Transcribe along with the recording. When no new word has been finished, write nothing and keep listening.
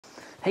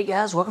Hey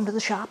guys, welcome to the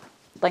shop.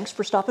 Thanks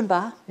for stopping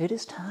by. It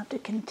is time to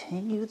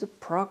continue the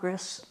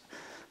progress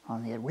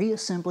on the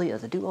reassembly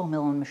of the DoAll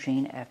milling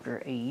machine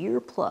after a year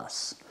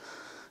plus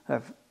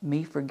of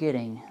me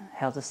forgetting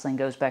how this thing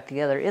goes back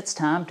together. It's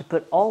time to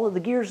put all of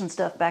the gears and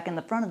stuff back in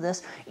the front of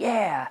this.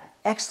 Yeah,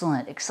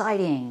 excellent,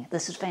 exciting.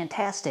 This is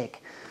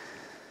fantastic.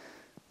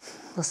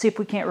 Let's see if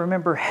we can't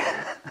remember.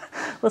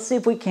 Let's see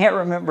if we can't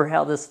remember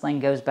how this thing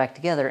goes back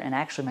together and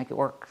actually make it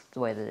work the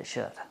way that it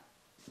should.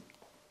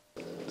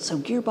 So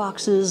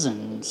gearboxes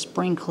and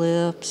spring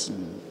clips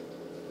and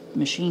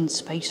machine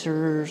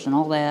spacers and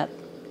all that,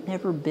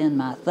 never been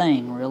my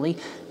thing really.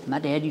 My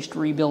dad used to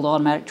rebuild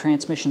automatic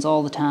transmissions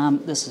all the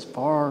time. This is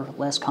far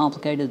less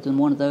complicated than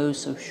one of those,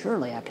 so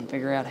surely I can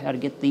figure out how to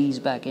get these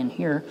back in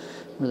here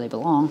where they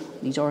belong.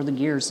 These are the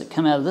gears that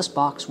come out of this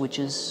box, which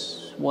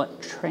is what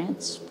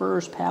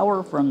transfers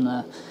power from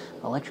the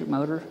electric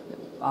motor that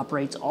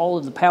operates all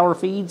of the power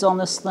feeds on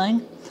this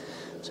thing.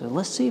 So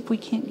let's see if we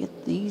can't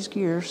get these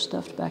gears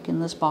stuffed back in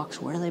this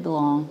box where they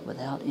belong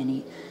without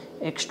any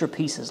extra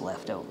pieces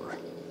left over.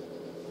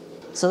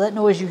 So that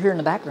noise you hear in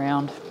the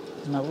background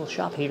is my little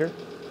shop heater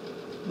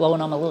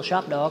blowing on my little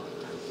shop dog,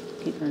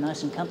 keeping her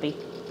nice and comfy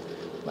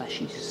while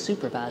she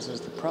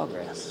supervises the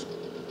progress.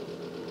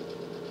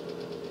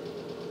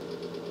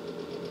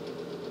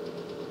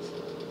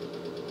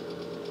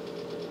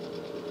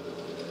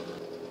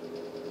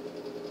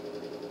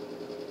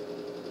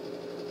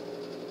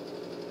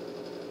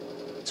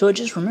 So I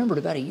just remembered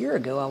about a year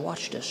ago I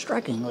watched a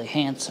strikingly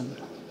handsome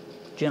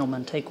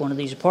gentleman take one of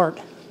these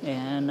apart,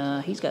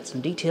 and he's got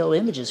some detailed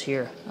images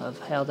here of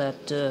how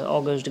that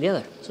all goes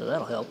together, so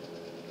that'll help.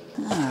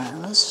 Alright,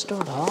 let's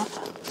start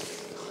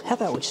off. How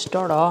about we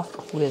start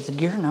off with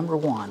gear number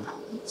 1?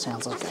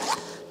 Sounds like a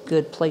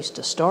good place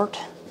to start,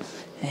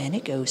 and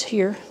it goes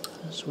here,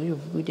 as we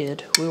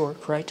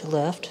worked right to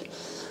left,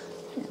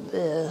 and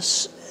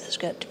this has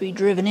got to be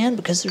driven in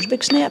because there's a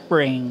big snap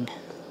ring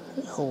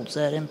that holds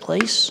that in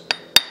place.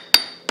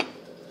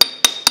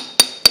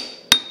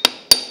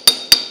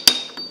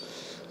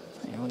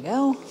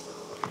 Go.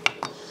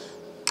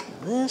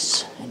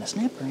 This and a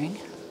snap ring.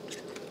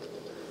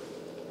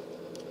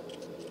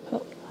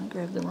 Oh, I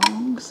grabbed the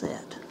wrong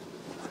set.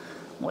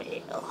 Well, there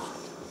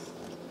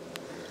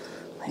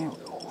we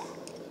go.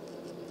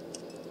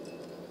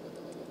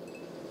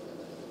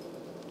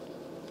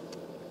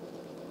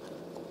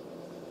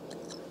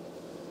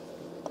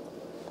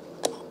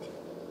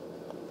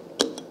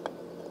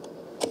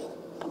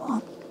 Come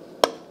on.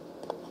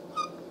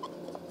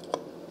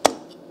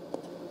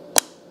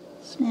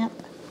 Snap.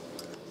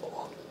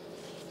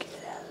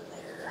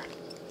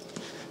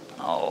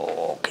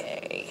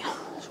 Okay,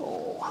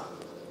 so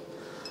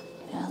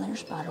yeah, there's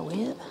spider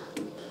web,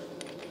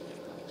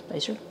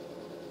 spacer,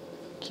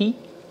 key,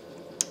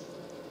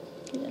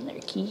 get in there,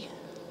 key,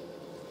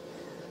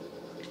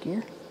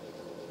 gear,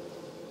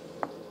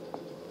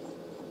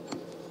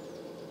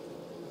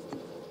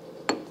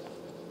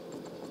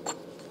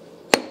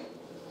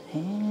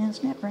 and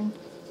snap ring,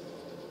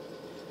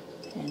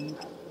 and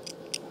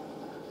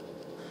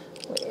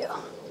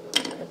well,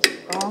 that's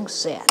the wrong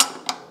set.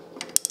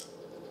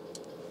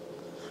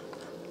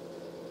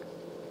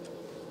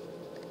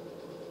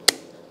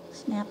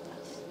 Snap.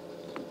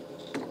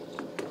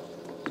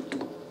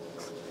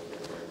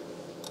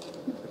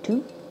 Number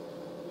 2.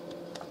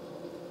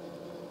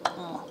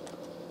 Oh.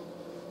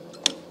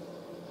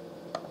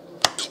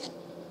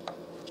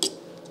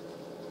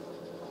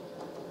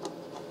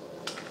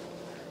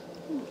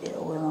 Get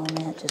oil on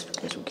that just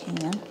because we can.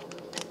 Number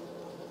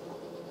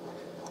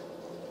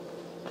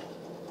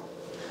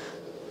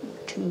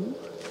 2.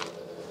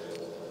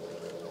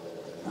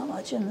 Not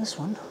much in this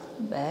one.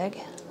 Bag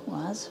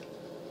wise.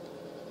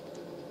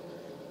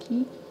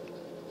 Key,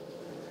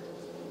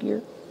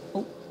 gear,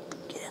 oh,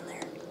 get in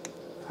there.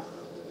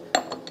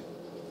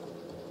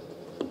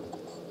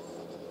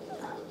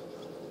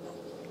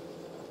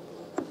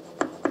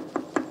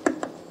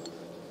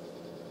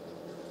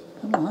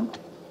 Come on.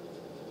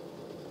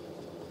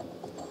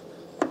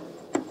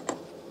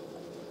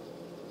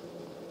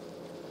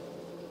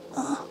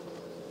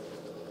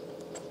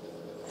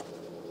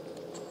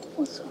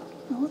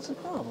 What's the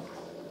problem?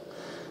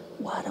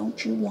 Why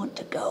don't you want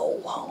to go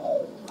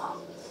home?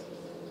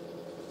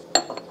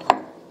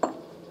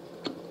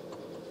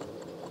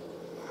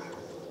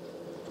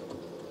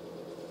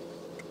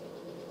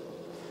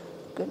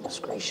 Goodness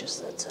gracious,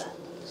 that's a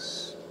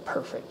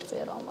perfect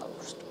fit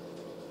almost.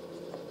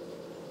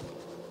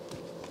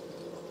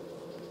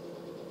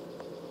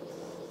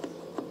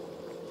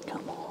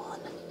 Come on.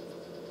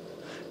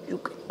 You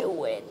can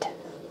do it.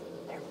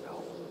 There we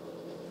go.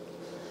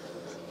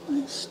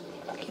 Let's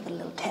give it a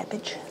little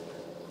tappage.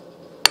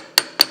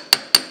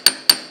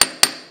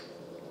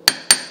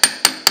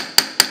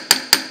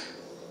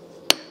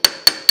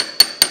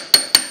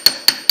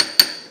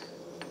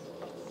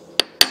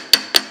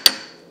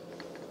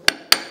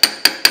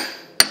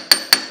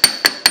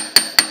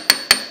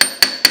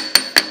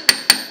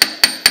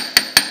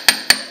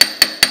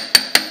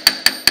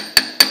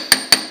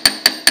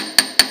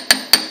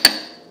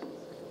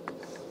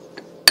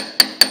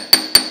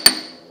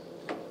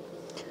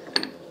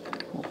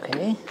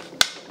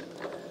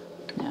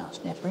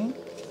 ring.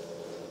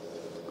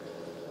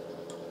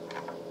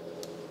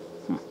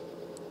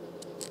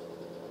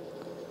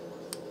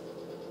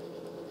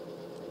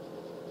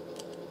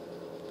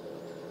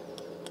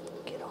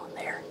 Get on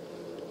there.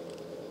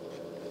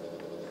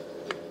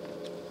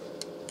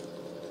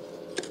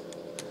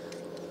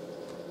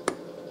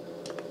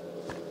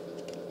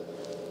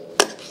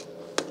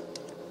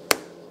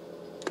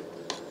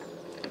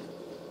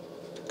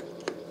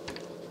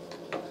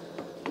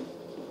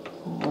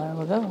 Well, there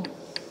we go.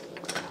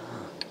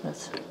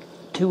 That's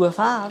 2 of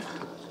 5.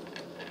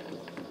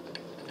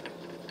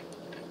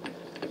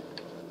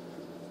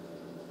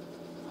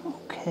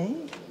 Okay,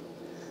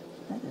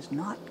 that is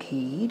not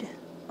keyed.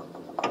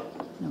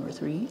 Number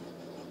 3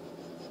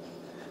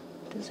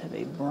 does have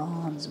a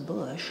bronze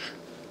bush.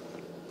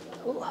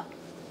 Oh.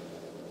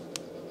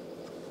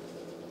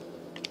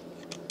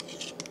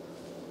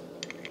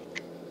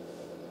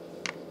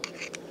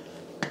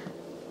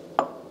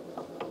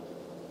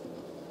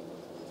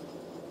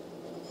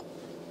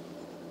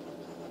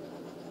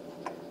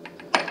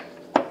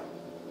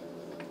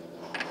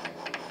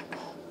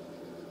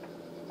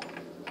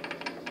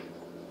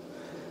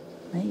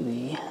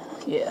 Maybe,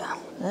 yeah,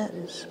 that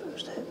is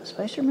supposed to have a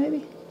spacer,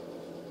 maybe?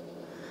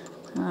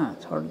 Ah,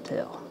 it's hard to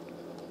tell.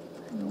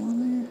 Go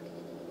on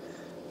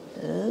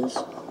there. Does.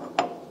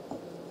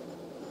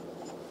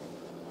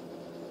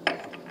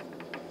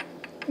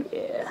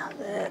 Yeah,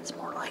 that's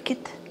more like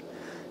it.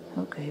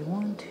 Okay,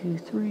 1, 2,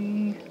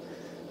 3.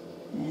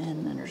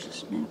 And then there's a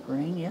snap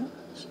ring. Yeah,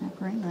 snap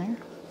ring there.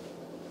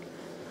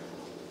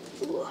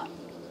 Ooh.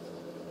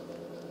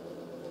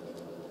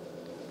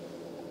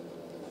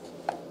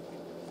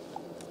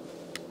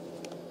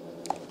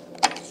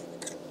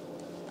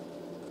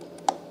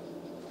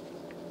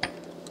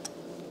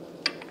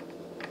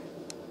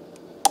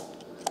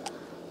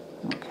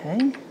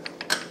 Okay,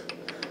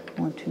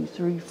 1, 2,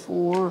 3,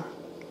 4,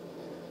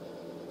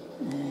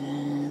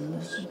 and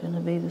this is going to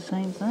be the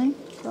same thing,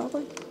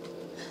 probably.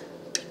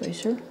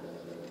 Spacer.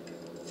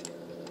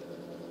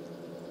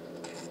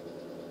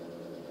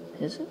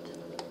 Is it?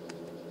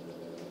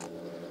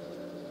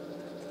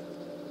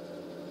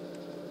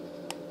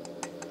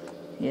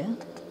 Yeah.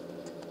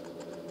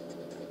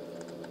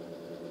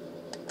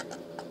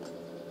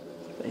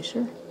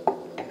 Spacer.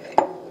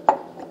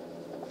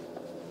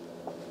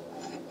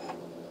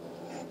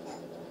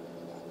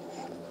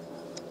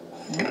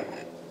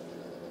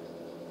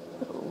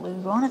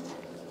 Lube on it.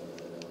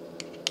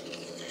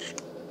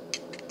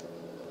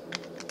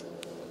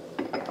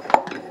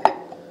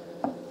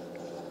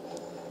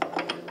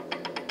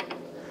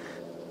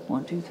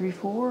 One, two, three,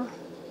 4.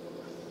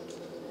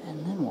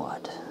 And then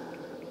what?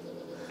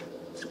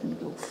 It's going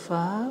to go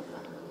 5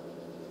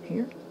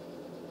 here.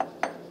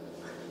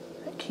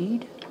 Is that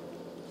keyed?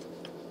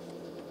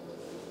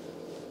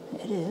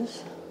 It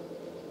is.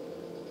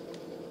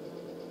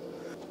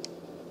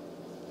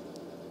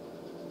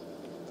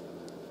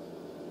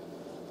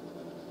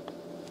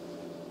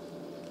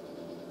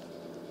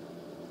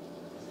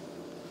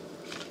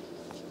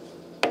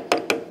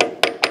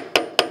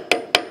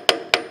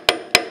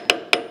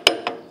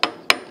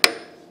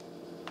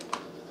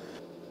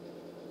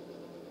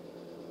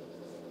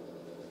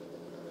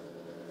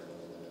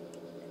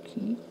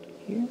 Key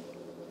here.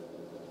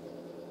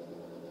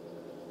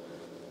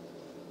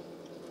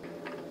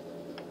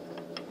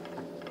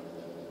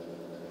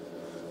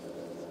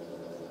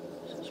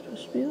 Is it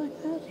supposed to be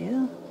like that?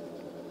 Yeah.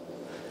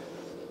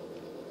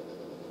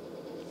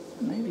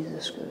 Maybe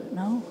this goes,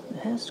 no, it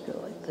has to go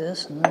like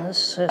this, and then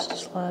this has to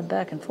slide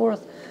back and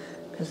forth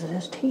because it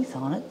has teeth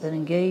on it that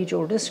engage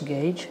or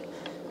disengage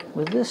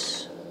with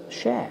this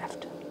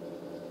shaft.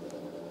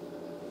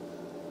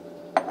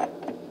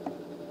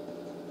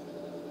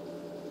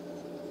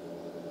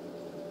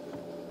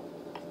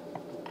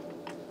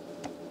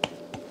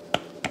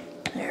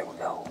 There we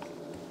go.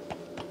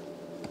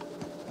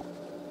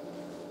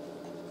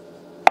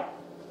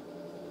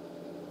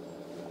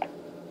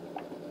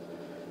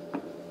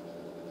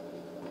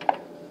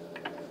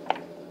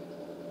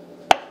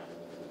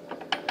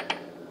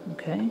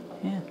 Okay,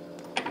 yeah.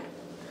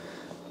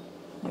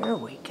 There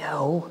we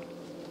go.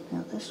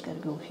 Now this has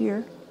got to go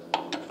here.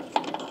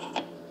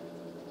 Like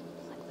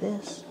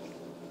this.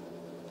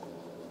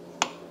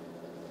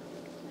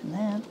 And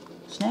then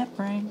snap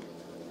ring.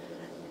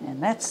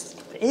 And that's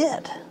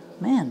it.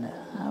 Man,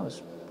 I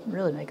was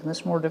really making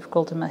this more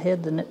difficult in my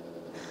head than it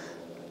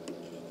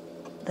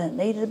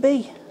needed to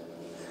be.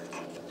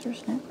 Is there a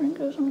snap ring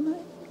goes on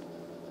that?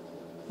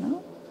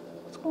 No?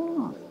 What's going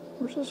on?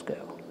 Where's this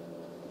go?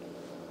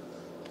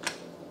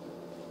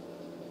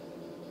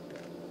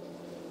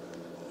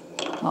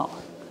 Oh,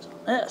 it goes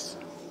on this.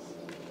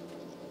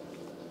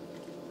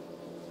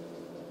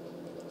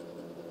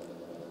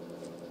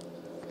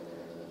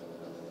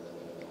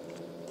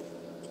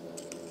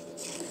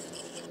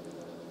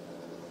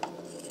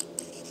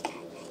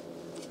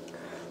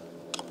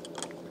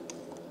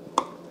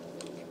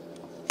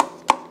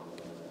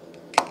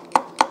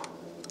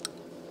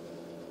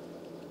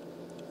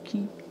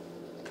 Key.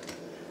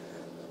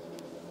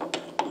 Oh,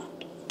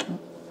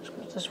 this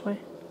goes this way.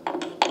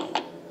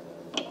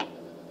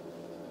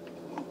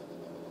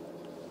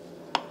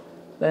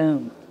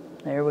 Boom.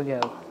 There we go.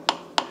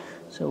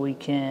 So we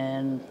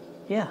can,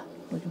 yeah,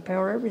 we can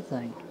power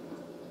everything.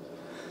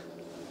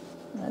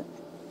 That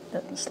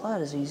doesn't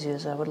slide as easy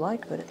as I would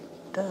like, but it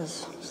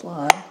does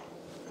slide.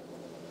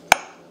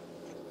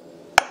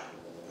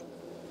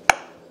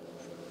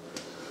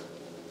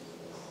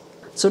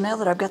 So now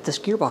that I've got this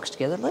gearbox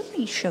together, let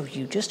me show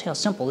you just how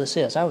simple this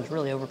is. I was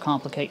really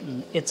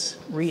overcomplicating its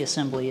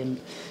reassembly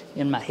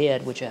in my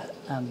head, which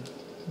I'm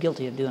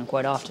guilty of doing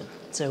quite often.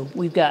 So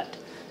we've got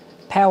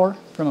power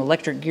from an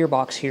electric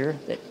gearbox here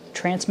that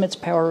transmits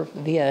power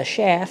via a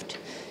shaft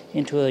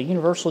into a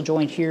universal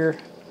joint here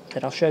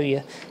that I'll show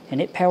you,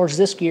 and it powers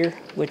this gear,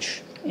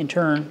 which in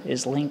turn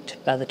is linked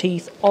by the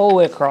teeth all the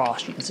way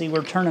across. You can see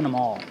we're turning them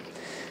all.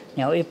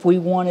 Now if we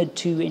wanted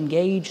to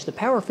engage the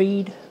power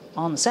feed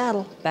on the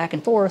saddle back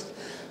and forth,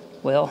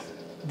 well,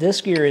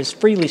 this gear is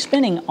freely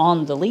spinning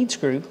on the lead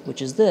screw,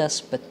 which is this,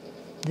 but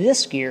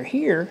this gear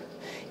here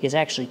is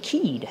actually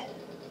keyed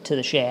to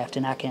the shaft,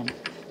 and I can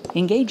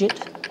engage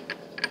it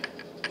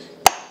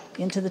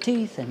into the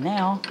teeth, and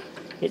now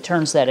it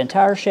turns that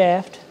entire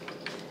shaft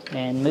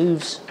and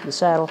moves the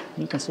saddle.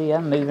 You can see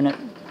I'm moving it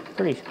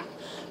pretty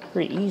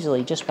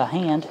easily just by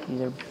hand,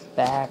 either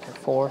back or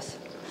forth,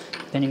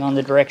 depending on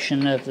the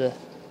direction of the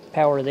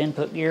power of the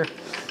input gear.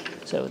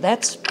 So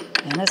that's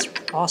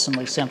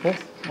awesomely simple.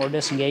 Or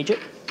disengage it.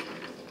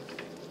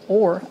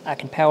 Or I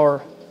can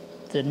power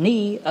the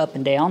knee up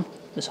and down,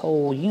 this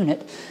whole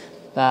unit,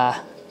 by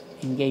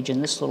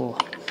engaging this little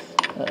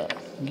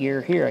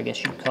gear here, I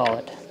guess you'd call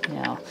it.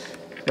 Now,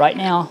 right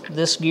now,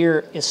 this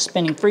gear is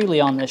spinning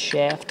freely on this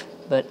shaft,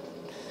 but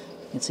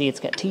you can see it's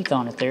got teeth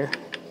on it there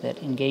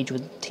that engage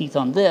with teeth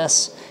on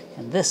this,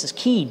 and this is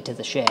keyed to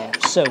the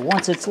shaft. So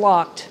once it's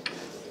locked,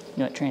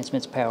 you know, it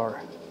transmits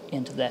power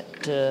into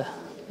that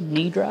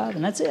knee drive,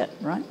 and that's it,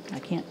 right? I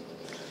can't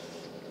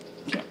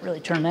really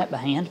turn that by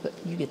hand, but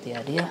you get the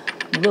idea.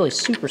 Really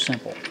super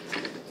simple,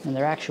 and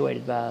they're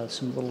actuated by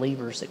some little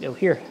levers that go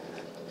here.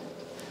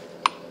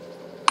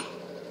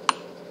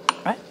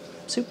 Right?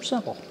 Super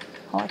simple.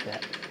 I like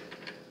that.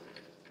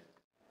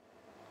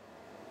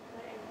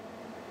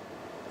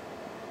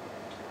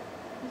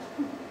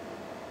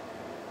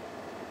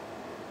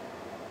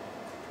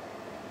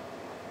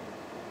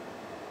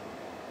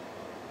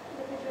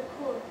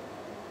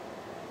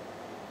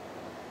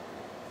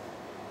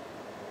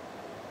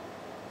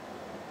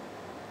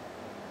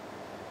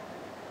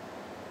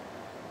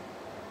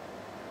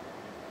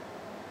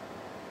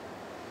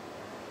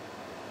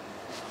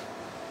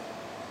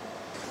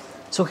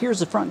 So here's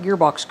the front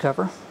gearbox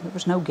cover. There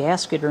was no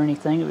gasket or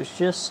anything. It was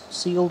just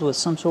sealed with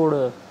some sort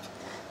of,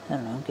 I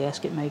don't know,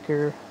 gasket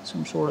maker,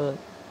 some sort of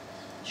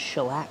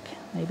shellac,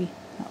 maybe?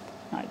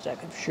 Not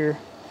exactly sure.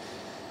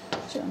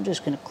 So I'm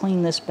just going to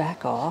clean this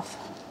back off,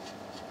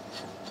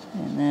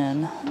 and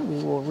then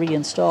we will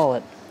reinstall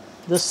it.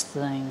 This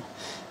thing,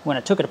 when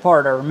I took it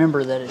apart, I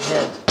remember that it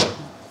had,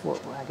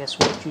 I guess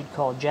what you'd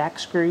call jack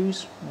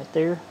screws right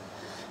there,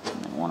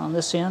 and then one on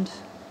this end.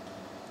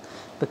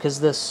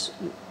 Because this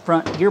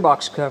front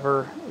gearbox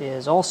cover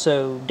is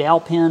also dowel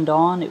pinned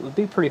on, it would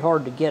be pretty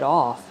hard to get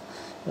off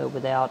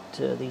without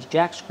these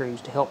jack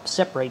screws to help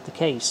separate the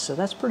case. So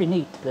that's pretty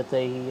neat that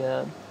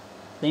the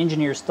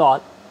engineers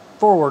thought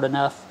forward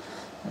enough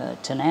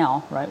to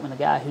now, right, when the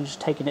guy who's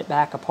taking it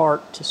back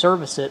apart to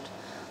service it,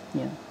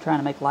 you know, trying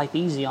to make life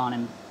easy on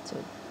him.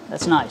 So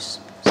that's nice.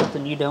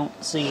 Something you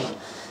don't see,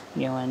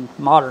 you know, in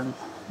modern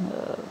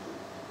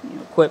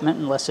equipment,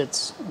 unless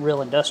it's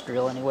real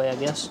industrial anyway, I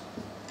guess.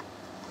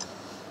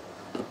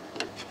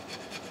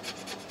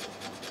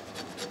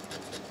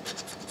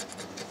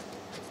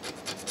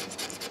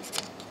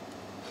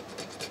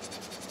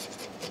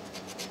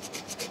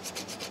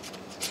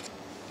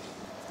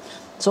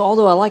 So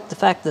although I like the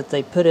fact that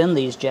they put in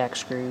these jack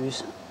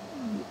screws,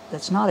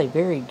 that's not a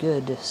very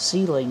good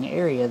sealing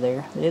area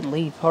there. They didn't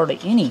leave hardly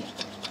any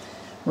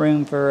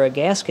room for a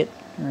gasket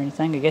or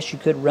anything. I guess you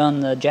could run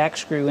the jack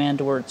screw in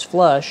to where it's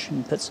flush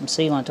and put some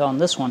sealant on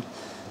this one,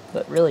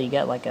 but really you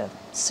got like a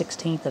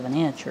 1/16 of an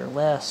inch or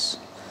less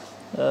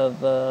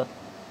of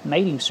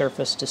mating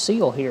surface to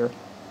seal here.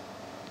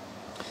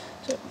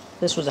 So if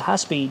this was a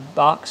high-speed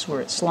box where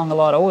it slung a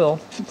lot of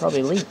oil, it'd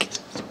probably leak.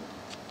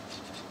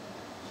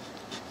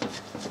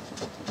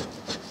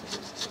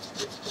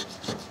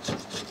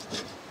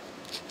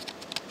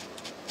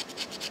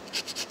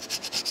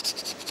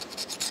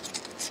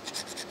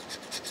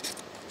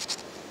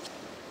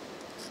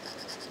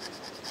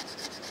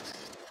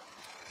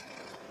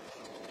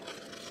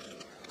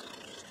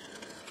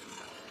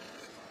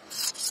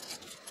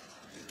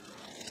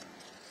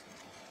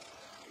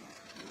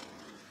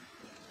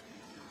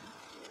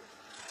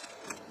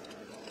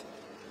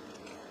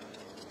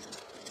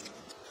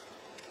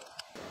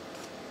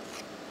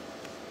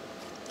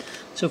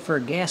 So for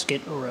a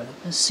gasket or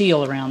a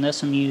seal around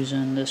this, I'm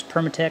using this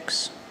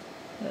Permatex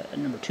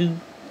number 2.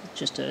 It's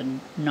just a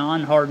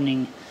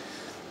non-hardening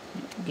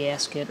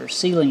gasket or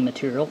sealing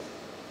material.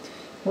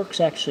 Works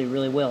actually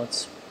really well.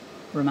 It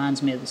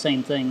reminds me of the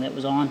same thing that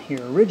was on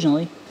here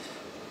originally,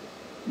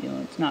 You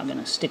know, it's not going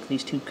to stick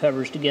these two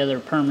covers together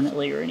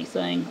permanently or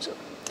anything. So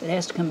it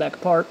has to come back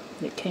apart.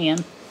 It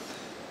can.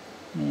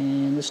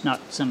 And this is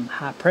not some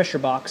high pressure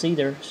box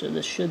either, so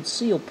this should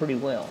seal pretty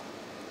well.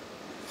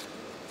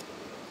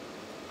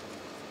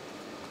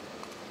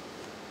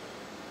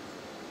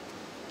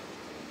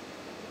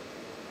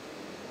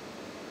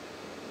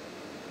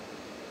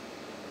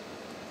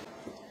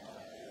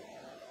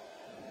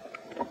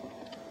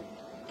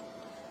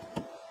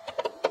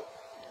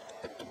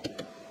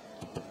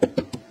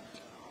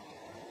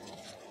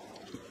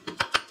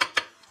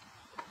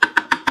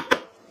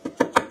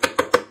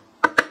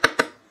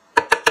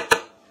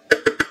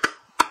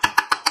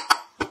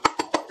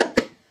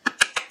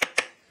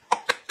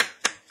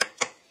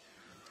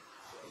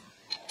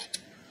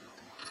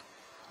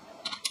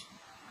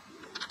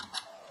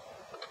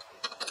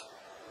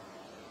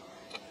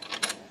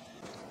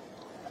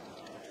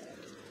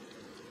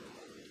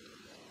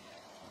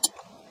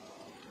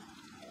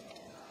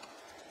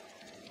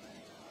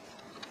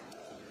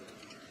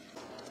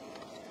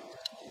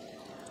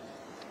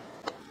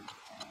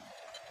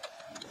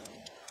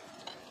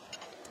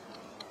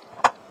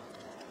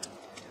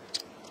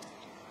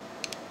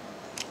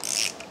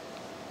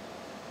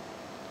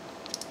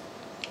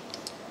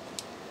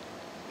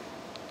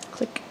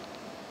 Click.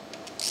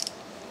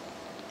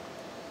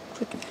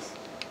 Click.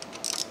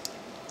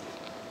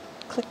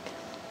 Click.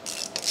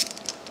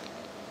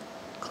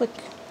 Click.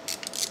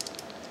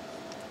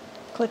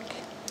 Click.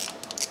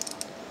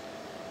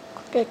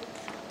 Click.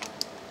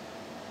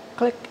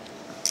 Click.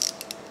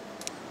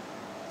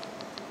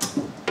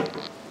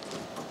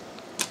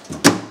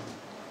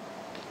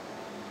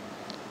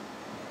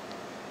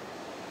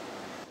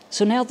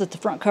 So now that the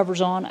front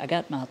cover's on, I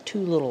got my two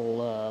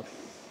little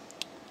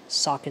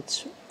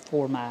sockets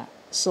for my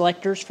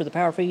selectors for the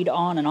power feed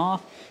on and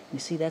off. You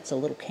see that's a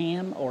little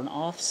cam or an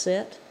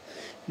offset.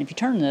 And if you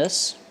turn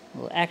this,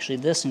 well, actually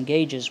this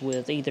engages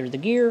with either the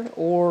gear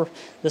or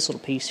this little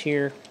piece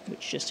here,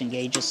 which just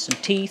engages some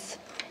teeth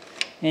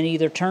and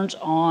either turns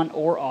on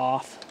or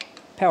off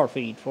power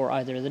feed for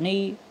either the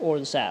knee or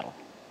the saddle.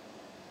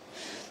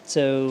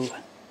 So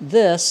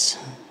this,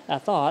 I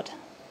thought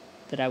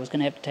that I was going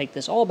to have to take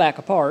this all back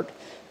apart,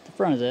 the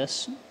front of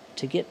this,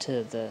 to get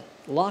to the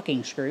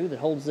locking screw that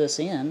holds this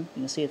in.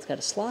 You can see it's got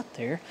a slot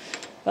there.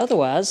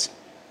 Otherwise,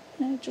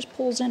 it just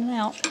pulls in and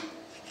out,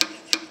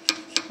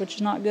 which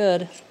is not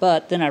good.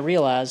 But then I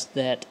realized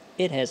that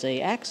it has a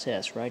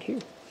access right here.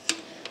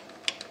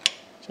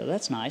 So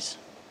that's nice.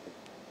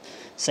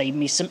 Saved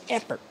me some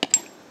effort.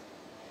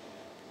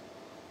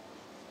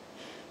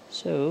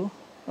 So,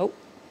 oh,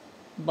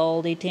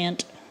 ball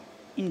detent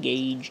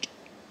engaged.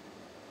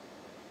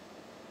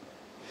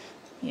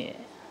 Yeah,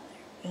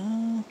 there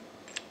we go.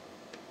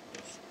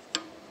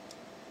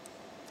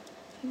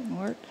 Didn't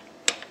work.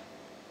 I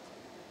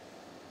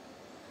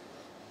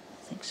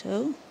think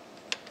so.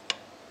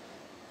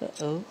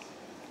 Uh-oh.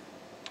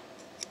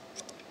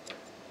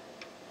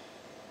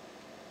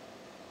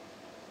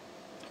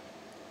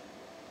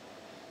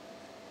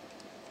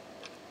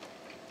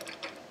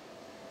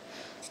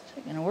 Is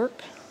that gonna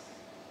work?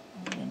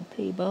 And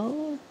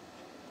P-ball.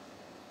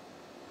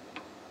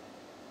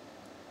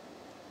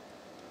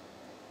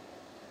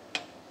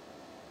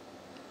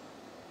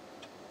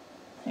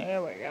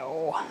 There we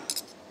go.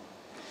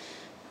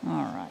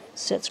 Alright,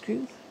 set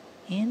screw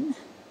in.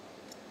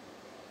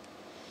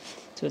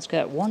 So it's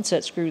got one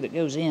set screw that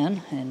goes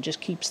in and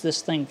just keeps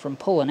this thing from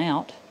pulling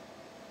out.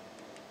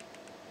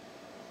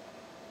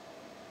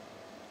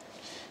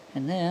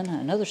 And then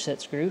another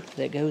set screw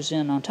that goes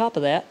in on top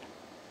of that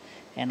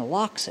and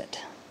locks it.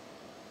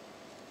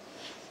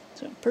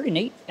 So pretty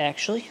neat,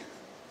 actually,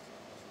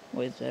 the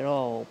way that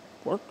all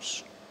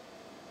works.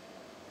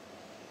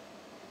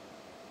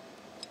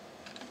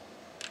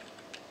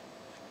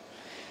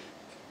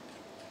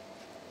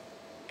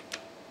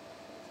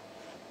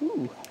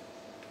 Ooh.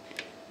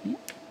 Yeah.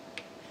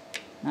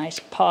 Nice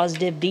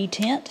positive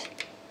detent.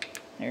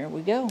 There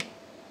we go.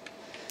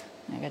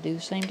 I gotta do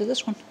the same to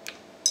this one.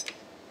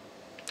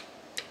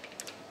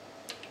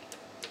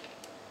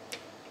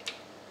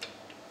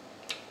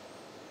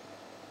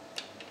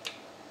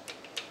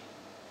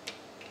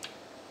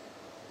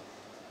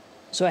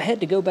 So I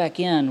had to go back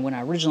in when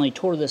I originally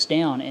tore this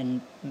down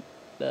and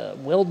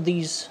weld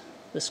this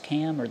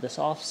cam or this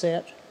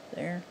offset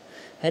there.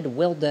 I had to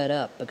weld that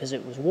up because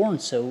it was worn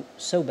so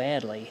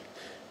badly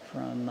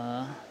from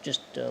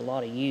just a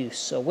lot of use.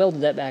 So I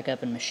welded that back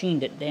up and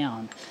machined it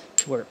down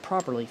to where it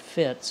properly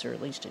fits, or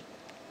at least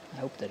I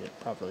hope that it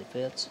properly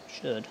fits. It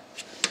should.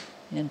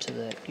 Into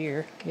that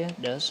gear. Yeah,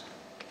 it does.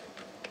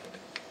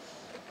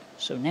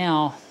 So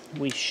now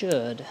we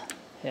should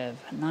have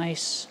a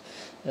nice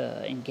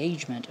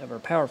engagement of our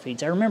power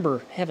feeds. I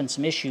remember having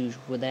some issues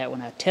with that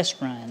when I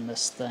test ran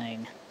this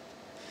thing.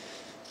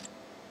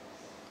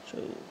 So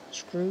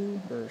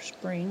screw or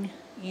spring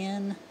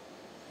in.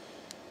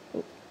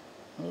 Oh,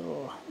 a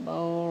little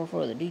ball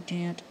for the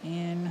detent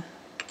in.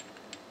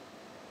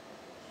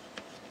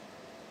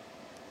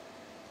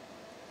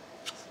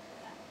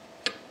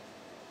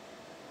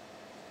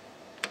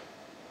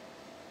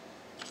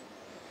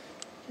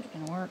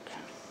 gonna work.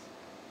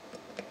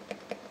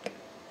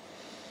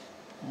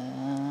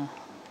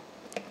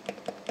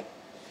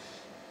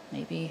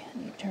 Maybe I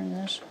need to turn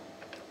this.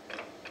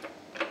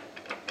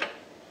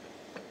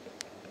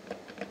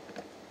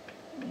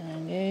 Gonna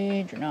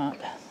engage or not?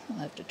 I'll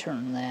have to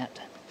turn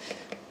that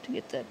to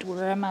get that to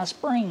where my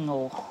spring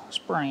will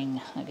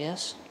spring, I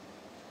guess.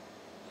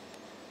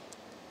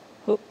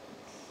 Whoop.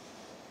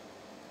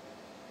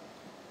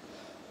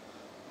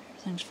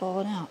 Everything's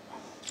falling out.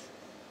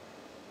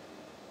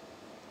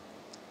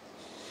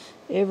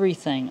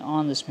 Everything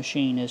on this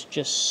machine is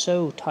just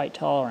so tight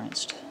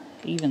toleranced.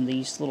 Even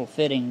these little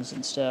fittings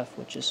and stuff,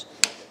 which is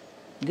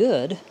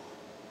good.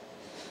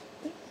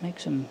 It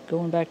makes them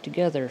going back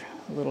together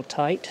a little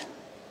tight.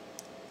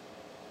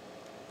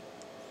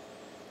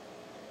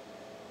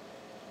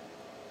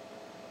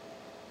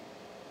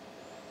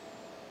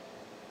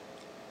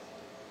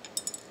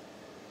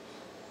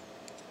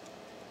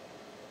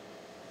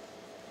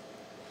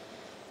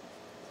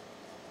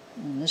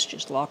 And this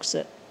just locks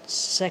that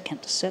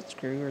second set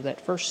screw, or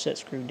that first set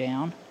screw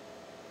down.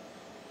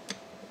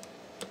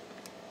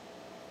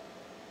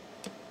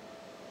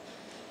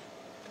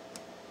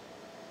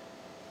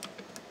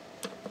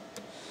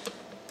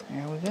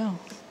 There we go.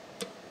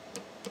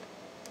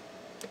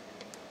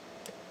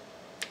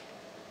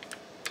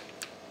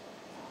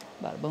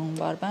 Bada boom,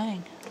 bada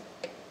bang.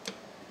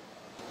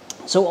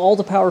 So all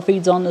the power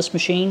feeds on this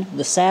machine,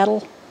 the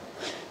saddle,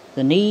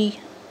 the knee,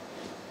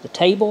 the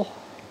table,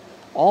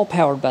 all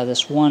powered by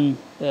this one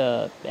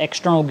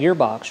external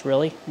gearbox,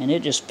 really, and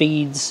it just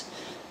feeds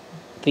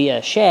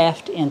via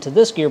shaft into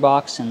this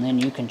gearbox, and then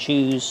you can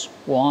choose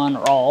one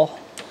or all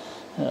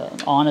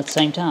on at the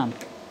same time.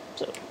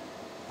 So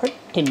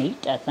pretty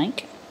neat, I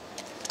think.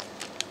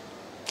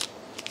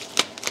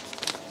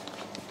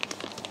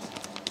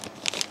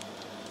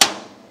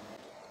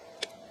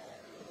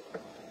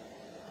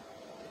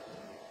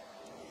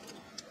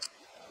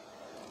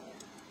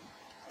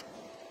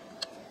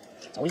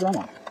 It's always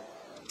on.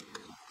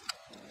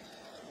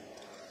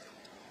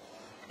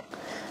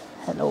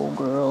 Hello,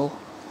 girl.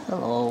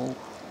 Hello.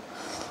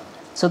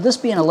 So this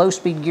being a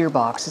low-speed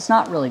gearbox, it's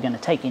not really going to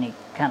take any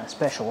kind of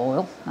special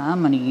oil.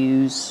 I'm going to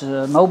use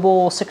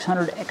Mobil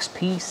 600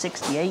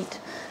 XP68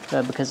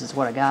 because it's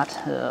what I got.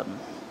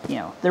 You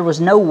know, there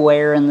was no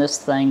wear in this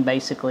thing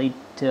basically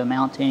to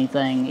amount to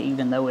anything,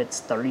 even though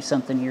it's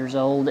 30-something years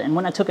old. And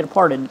when I took it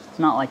apart, it's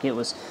not like it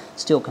was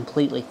still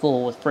completely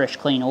full with fresh,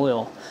 clean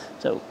oil.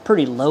 So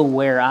pretty low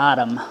wear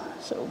item.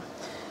 So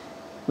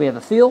we have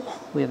a fill,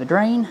 we have a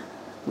drain,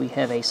 we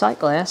have a sight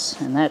glass,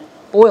 and that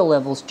oil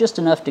level is just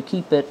enough to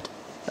keep it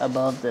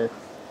above the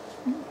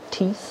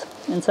teeth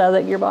inside of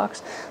that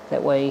gearbox.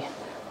 That way,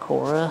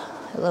 Cora,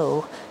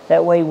 hello.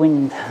 That way,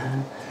 when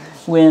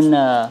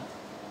the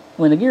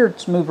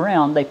gears move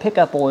around, they pick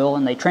up oil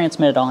and they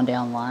transmit it on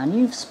down the line.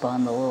 You've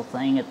spun the little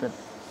thing at the,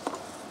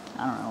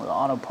 I don't know, the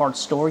auto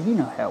parts store. You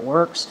know how it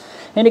works.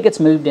 And it gets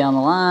moved down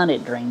the line.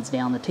 It drains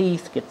down the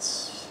teeth,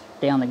 gets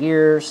down the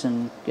gears,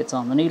 and gets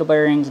on the needle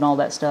bearings and all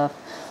that stuff.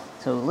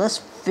 So let's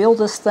fill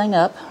this thing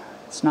up.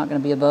 It's not going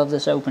to be above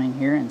this opening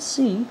here, and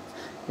see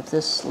if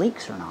this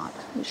leaks or not.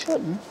 It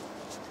shouldn't.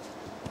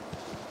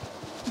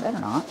 Better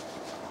not.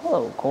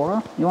 Hello,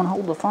 Cora. You want to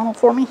hold the funnel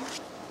for me?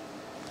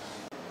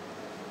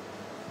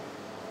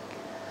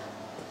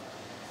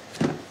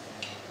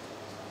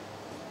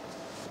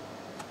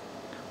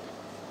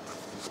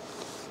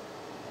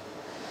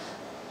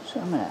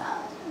 So I'm going to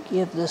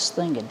give this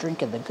thing a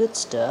drink of the good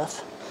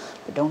stuff,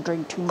 but don't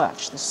drink too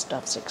much. This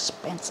stuff's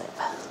expensive.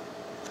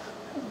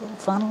 A little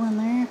funnel in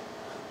there.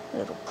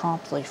 It'll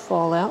promptly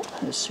fall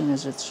out as soon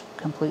as it's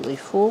completely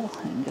full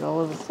and get all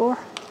over the floor.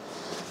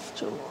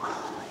 So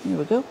here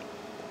we go.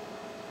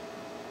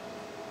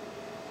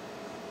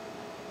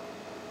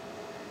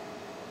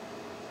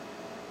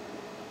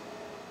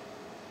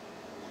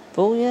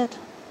 Full yet?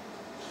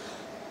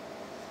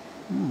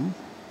 I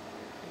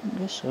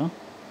guess so.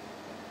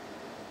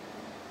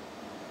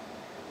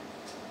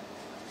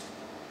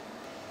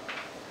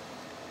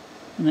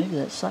 Maybe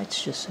that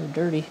sight's just so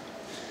dirty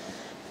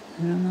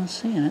and I'm not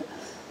seeing it.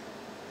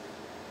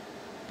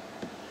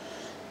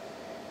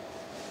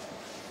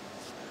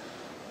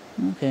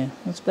 Okay,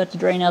 it's about to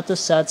drain out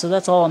this side, so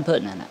that's all I'm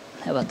putting in it.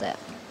 How about that?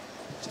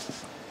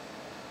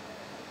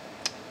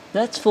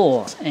 That's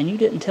full, and you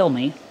didn't tell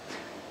me,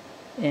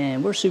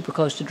 and we're super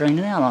close to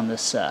draining out on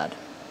this side.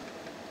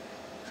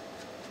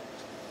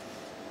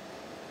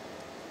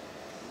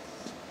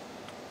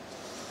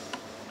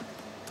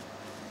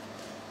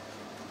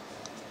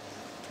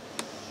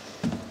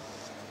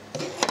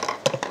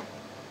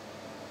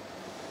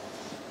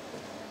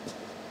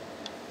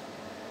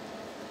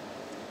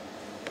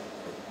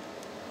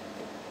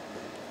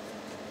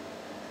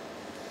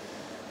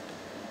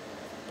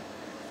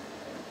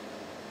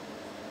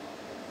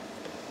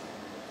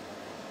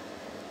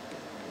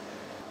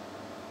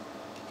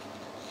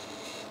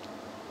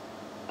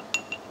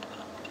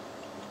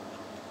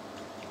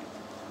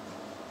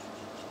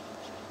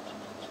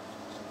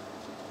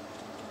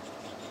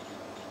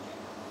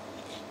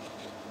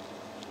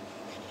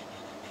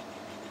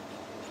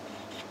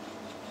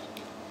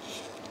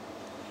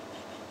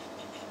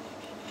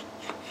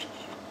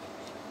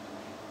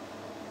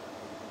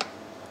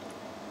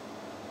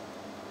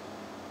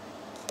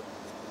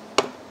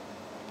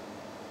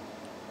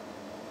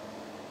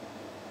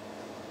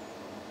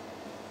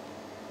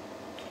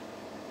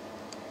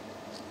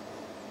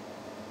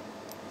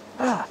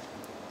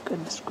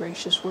 Goodness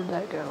gracious, where'd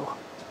that go?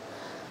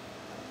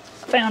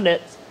 I found it.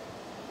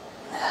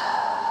 There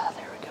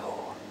we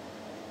go.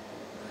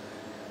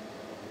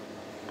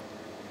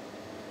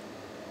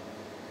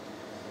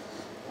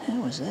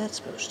 How was that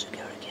supposed to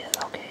go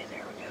together? Okay,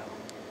 there we go.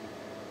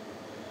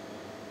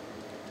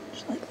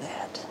 Just like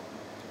that.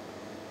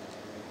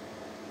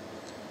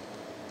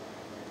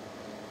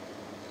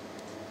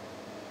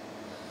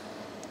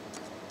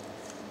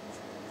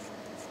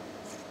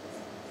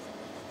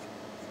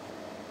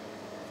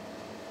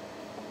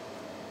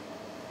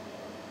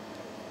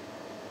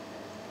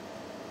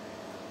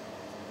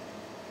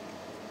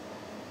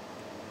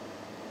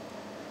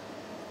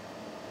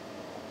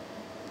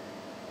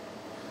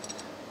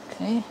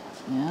 Okay,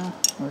 yeah,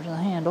 where's the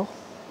handle?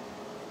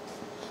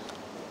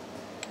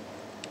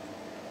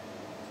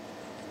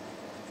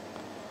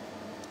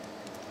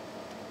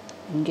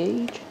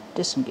 Engage,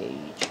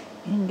 disengage,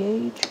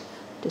 engage,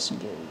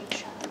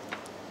 disengage.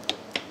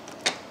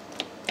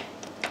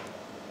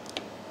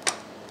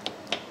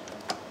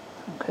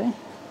 Okay,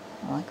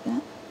 I like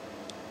that.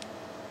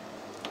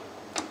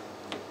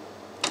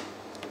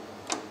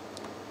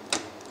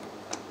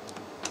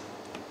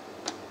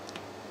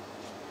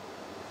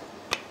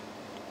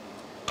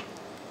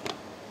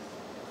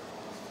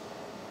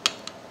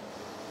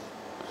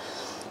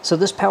 So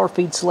this power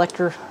feed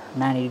selector,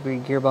 90-degree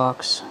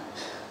gearbox,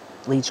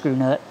 lead screw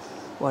nut,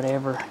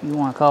 whatever you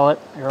want to call it,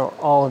 or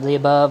all of the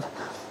above,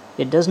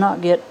 it does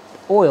not get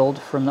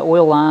oiled from the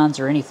oil lines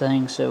or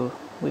anything, so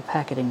we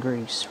pack it in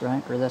grease,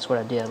 right? Or that's what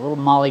I did. A little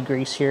moly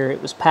grease here.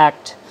 It was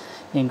packed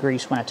in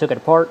grease when I took it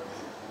apart,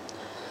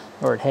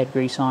 or it had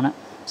grease on it.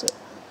 So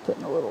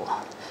putting a little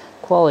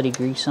quality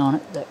grease on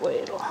it, that way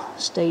it'll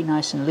stay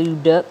nice and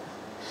lubed up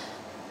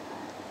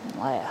and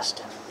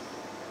last.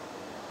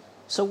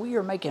 So we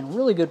are making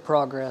really good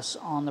progress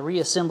on the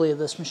reassembly of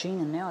this machine,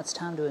 and now it's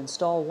time to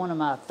install one of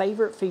my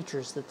favorite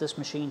features that this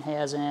machine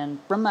has. And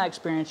from my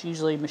experience,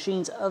 usually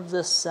machines of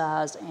this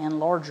size and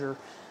larger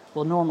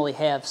will normally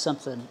have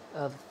something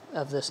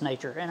of this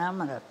nature. And I'm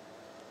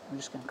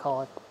just gonna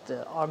call it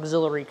the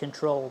auxiliary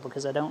control,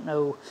 because I don't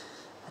know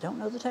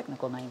the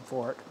technical name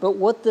for it. But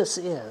what this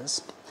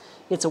is,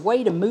 it's a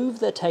way to move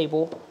the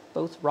table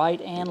both right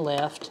and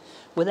left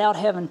without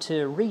having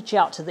to reach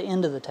out to the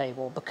end of the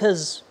table,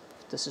 because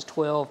this is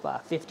 12 by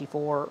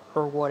 54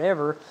 or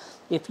whatever.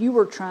 If you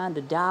were trying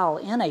to dial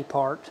in a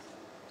part,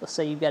 let's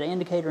say you've got an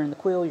indicator in the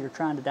quill, you're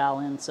trying to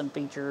dial in some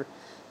feature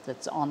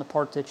that's on the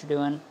part that you're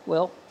doing,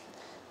 well,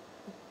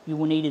 you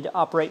will need to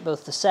operate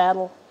both the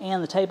saddle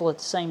and the table at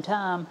the same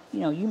time.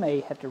 You know, you may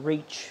have to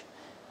reach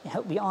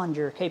beyond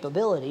your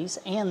capabilities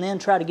and then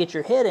try to get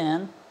your head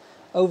in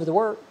over the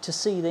work to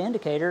see the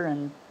indicator,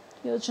 and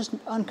it's just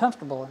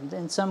uncomfortable. And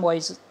in some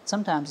ways,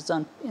 sometimes it's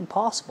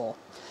impossible.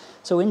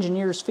 So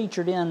engineers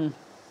featured in,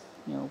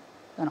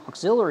 an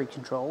auxiliary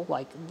control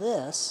like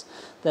this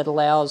that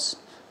allows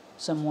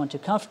someone to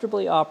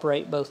comfortably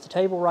operate both the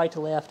table right to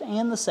left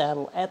and the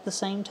saddle at the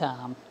same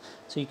time,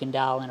 so you can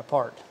dial in a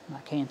part. My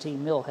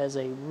Canteen mill has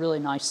a really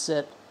nice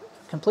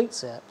complete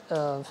set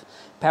of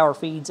power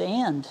feeds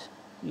and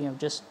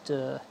just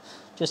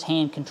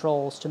hand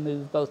controls to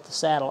move both the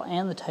saddle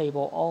and the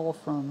table, all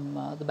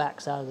from the back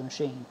side of the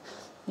machine.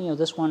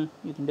 This one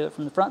you can do it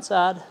from the front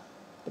side,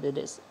 but it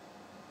is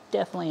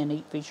definitely a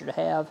neat feature to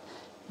have.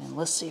 And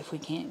let's see if we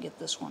can't get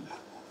this one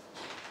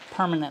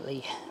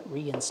permanently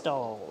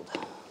reinstalled.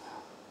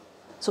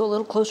 So a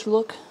little closer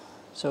look.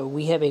 So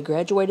we have a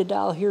graduated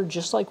dial here,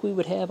 just like we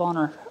would have on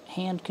our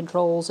hand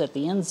controls at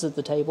the ends of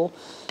the table.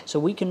 So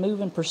we can move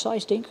in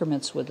precise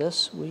increments with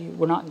this.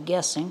 We're not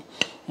guessing.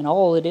 And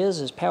all it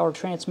is power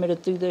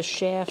transmitted through this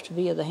shaft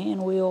via the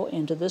hand wheel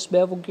into this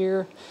bevel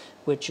gear,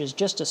 which is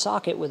just a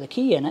socket with a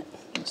key in it.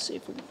 Let's see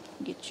if we can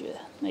get you,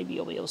 maybe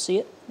you'll be able to see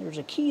it. There's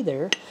a key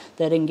there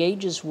that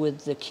engages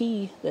with the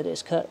key that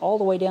is cut all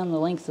the way down the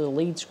length of the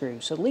lead screw.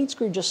 So the lead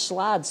screw just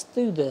slides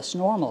through this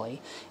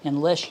normally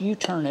unless you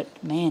turn it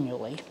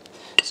manually.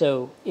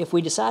 So if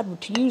we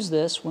decide to use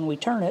this, when we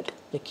turn it,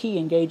 the key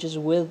engages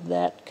with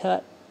that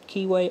cut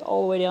keyway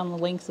all the way down the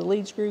length of the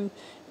lead screw,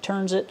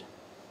 turns it,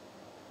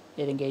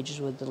 it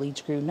engages with the lead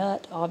screw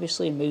nut,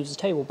 obviously, and moves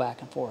the table back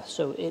and forth.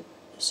 So it's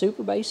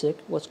super basic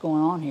what's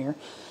going on here.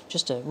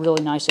 Just a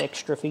really nice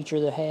extra feature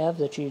to have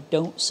that you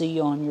don't see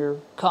on your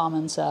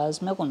common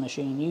size milling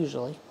machine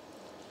usually.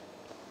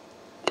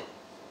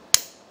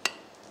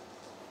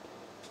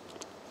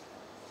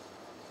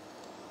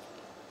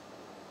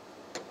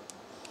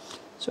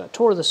 So I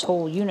tore this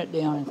whole unit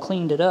down and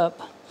cleaned it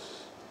up.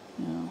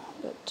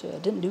 But I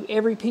didn't do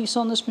every piece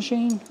on this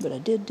machine, but I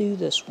did do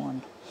this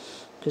one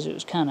because it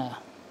was kind of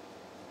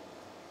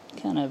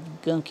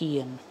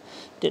gunky and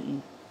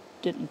didn't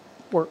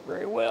work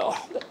very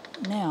well. But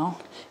now,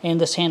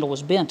 and this handle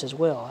was bent as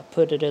well. I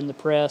put it in the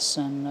press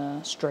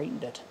and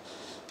straightened it.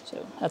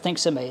 So I think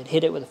somebody had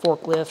hit it with a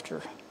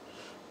forklift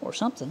or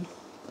something.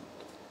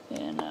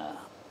 And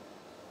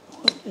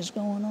what is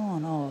going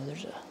on? Oh,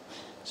 there's a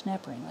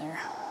snap ring there.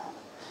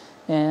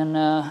 And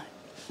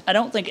I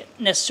don't think it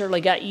necessarily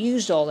got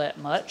used all that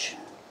much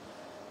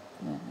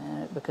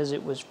because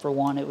it was, for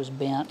one, it was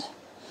bent.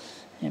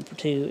 and for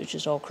 2 it's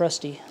just all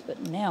crusty.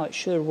 But now it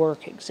should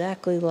work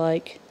exactly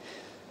like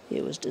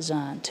it was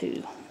designed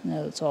to.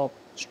 Now it's all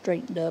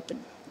straightened up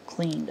and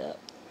cleaned up.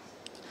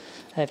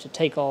 I have to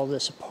take all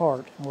this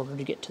apart in order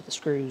to get to the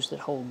screws that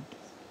hold,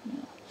 you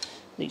know,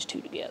 these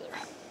 2 together.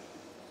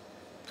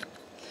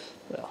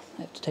 Well,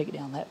 I have to take it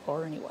down that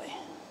far anyway.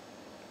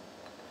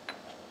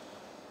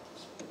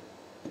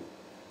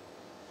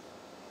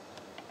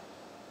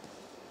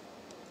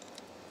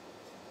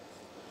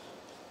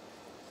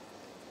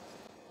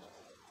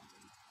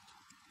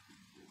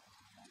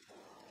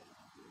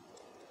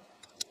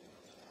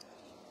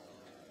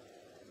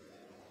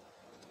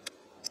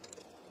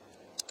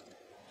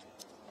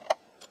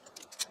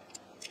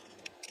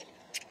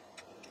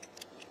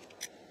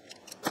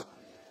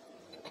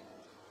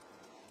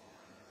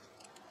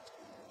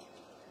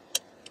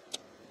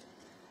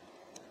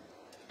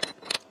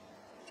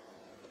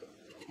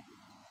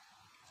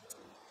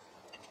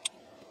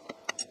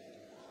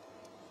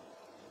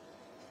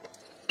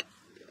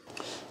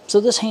 So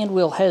this hand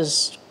wheel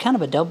has kind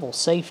of a double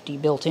safety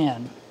built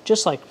in.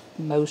 Just like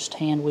most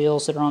hand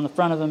wheels that are on the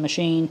front of a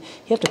machine,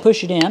 you have to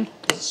push it in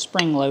because it's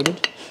spring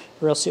loaded,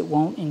 or else it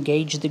won't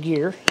engage the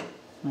gear.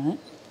 Right?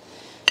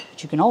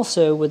 But you can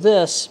also, with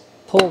this,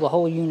 pull the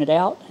whole unit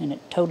out and it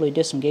totally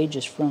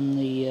disengages from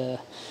the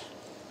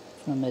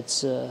from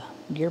its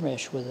gear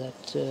mesh with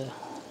that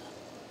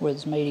with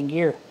its mating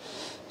gear.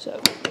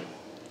 So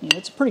you know,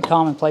 it's a pretty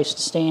common place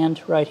to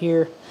stand right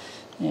here,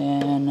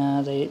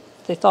 and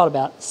they thought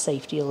about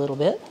safety a little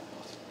bit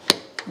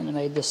when they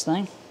made this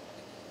thing.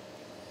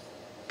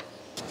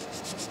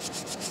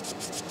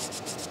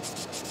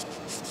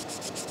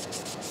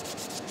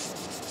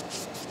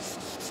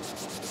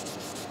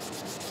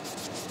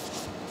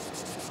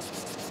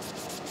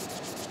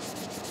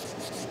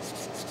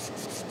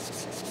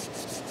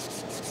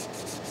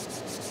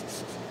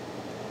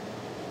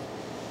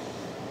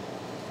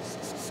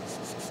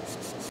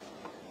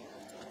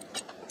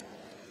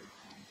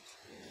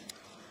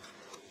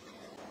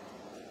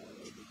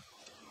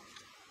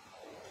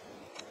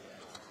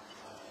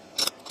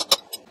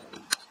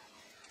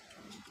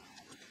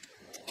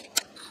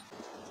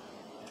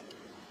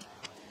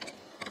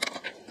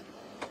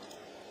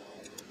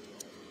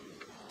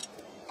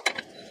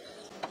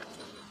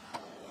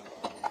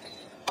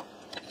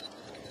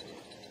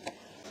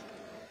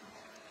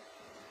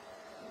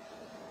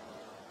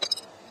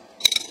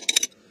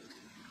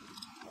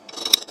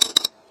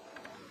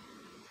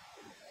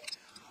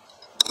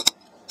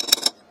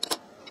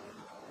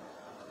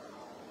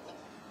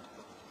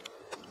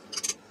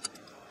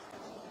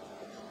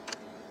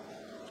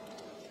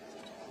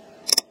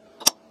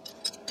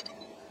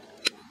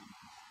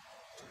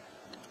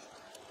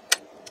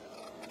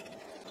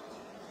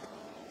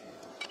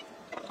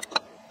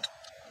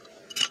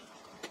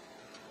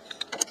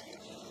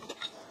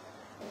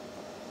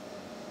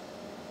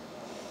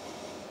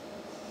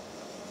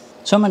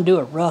 So I'm going to do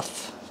a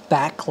rough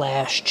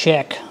backlash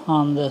check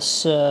on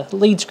this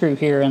lead screw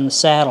here in the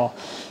saddle.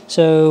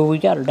 So we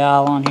got our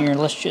dial on here.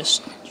 Let's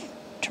just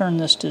turn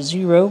this to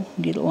 0,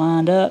 get it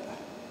lined up,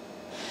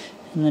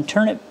 and then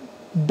turn it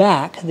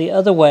back the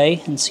other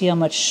way and see how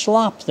much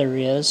slop there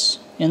is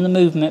in the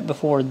movement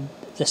before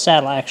the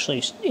saddle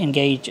actually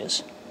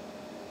engages.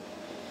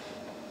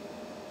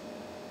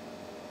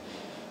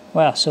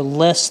 Wow, so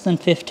less than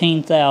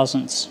 15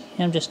 thousandths.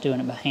 I'm just doing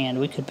it by hand.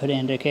 We could put an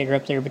indicator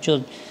up there, but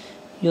you'll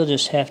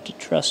just have to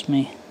trust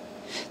me.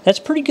 That's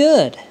pretty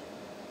good.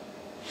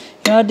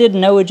 You know, I did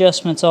no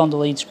adjustments on the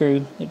lead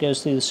screw that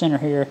goes through the center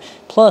here.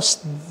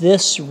 Plus,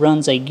 this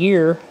runs a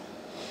gear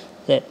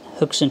that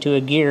hooks into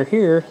a gear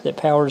here that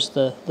powers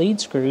the lead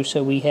screw.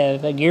 So we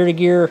have a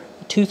gear-to-gear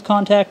tooth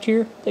contact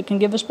here that can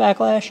give us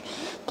backlash,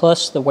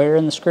 plus the wear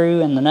in the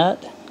screw and the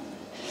nut.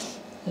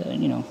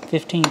 You know,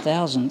 15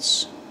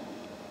 thousandths.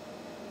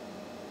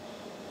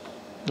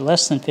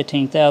 Less than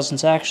 15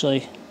 thousandths,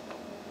 actually.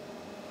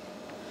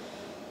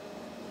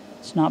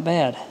 It's not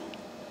bad.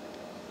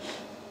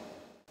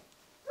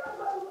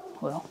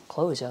 Well,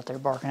 Chloe's out there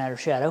barking at her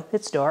shadow.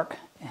 It's dark,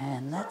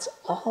 and that's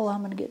all I'm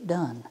going to get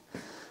done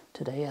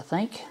today, I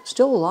think.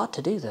 Still a lot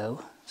to do,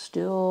 though.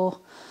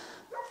 Still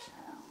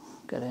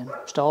got to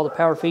install the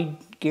power feed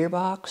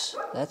gearbox.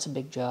 That's a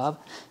big job.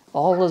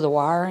 All of the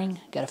wiring.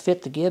 Got to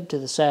fit the gib to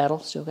the saddle.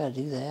 Still got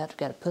to do that.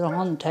 Got to put it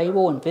on the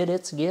table and fit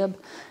its gib,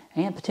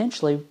 and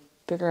potentially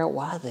figure out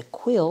why the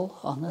quill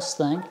on this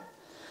thing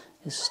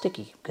is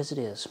sticky, because it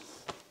is.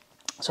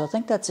 So I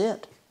think that's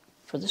it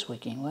for this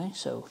week anyway.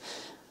 So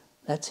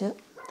that's it.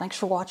 Thanks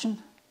for watching.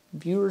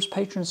 Viewers,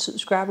 patrons,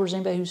 subscribers,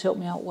 anybody who's helped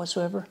me out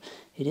whatsoever.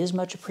 It is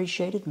much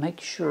appreciated. Make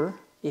sure,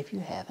 if you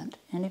haven't,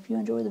 and if you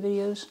enjoy the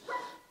videos,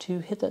 to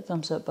hit that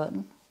thumbs up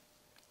button.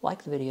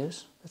 Like the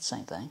videos. That's the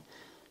same thing.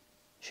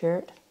 Share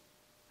it.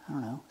 I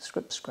don't know.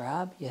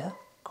 Subscribe. Yeah.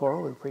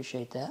 Cora would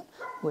appreciate that.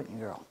 Wouldn't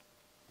you, girl?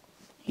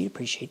 You'd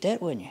appreciate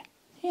that, wouldn't you?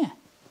 Yeah.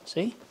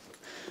 See?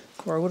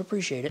 Cora would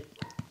appreciate it.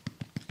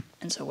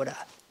 And so would I.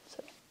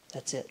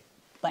 That's it.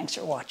 Thanks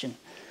for watching,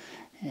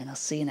 and I'll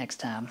see you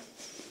next time.